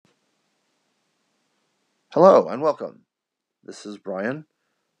Hello and welcome. This is Brian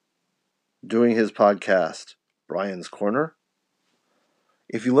doing his podcast, Brian's Corner.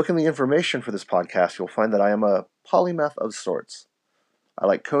 If you look in the information for this podcast, you'll find that I am a polymath of sorts. I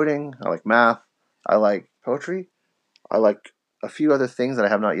like coding, I like math, I like poetry, I like a few other things that I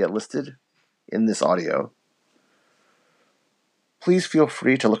have not yet listed in this audio. Please feel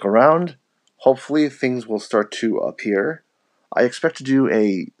free to look around. Hopefully things will start to appear. I expect to do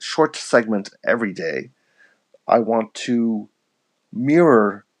a short segment every day. I want to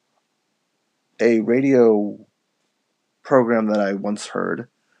mirror a radio program that I once heard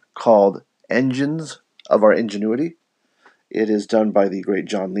called Engines of Our Ingenuity. It is done by the great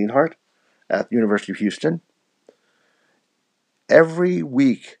John Leonhardt at the University of Houston. Every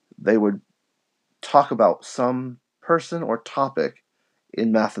week they would talk about some person or topic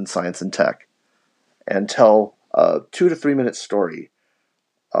in math and science and tech and tell a 2 to 3 minute story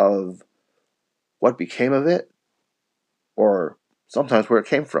of what became of it or sometimes where it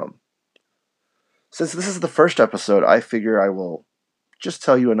came from. Since this is the first episode, I figure I will just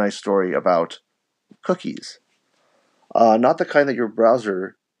tell you a nice story about cookies. Not the kind that your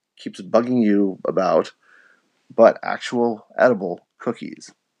browser keeps bugging you about, but actual edible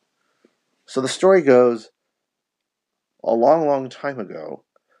cookies. So the story goes, a long, long time ago,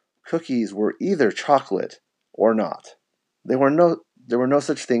 cookies were either chocolate or not. There were no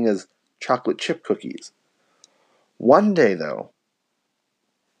such thing as chocolate chip cookies. One day, though,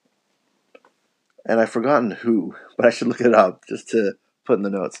 and I've forgotten who, but I should look it up just to put in the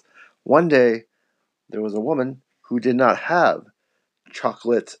notes. One day, there was a woman who did not have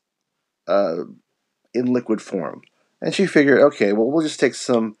chocolate in liquid form. And she figured, okay, well, we'll just take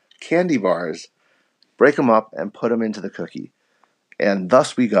some candy bars, break them up, and put them into the cookie. And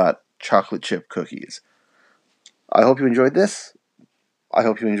thus we got chocolate chip cookies. I hope you enjoyed this. I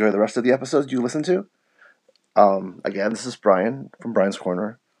hope you enjoy the rest of the episodes you listen to. Again, this is Brian from Brian's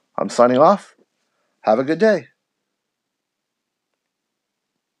Corner. I'm signing off. Have a good day.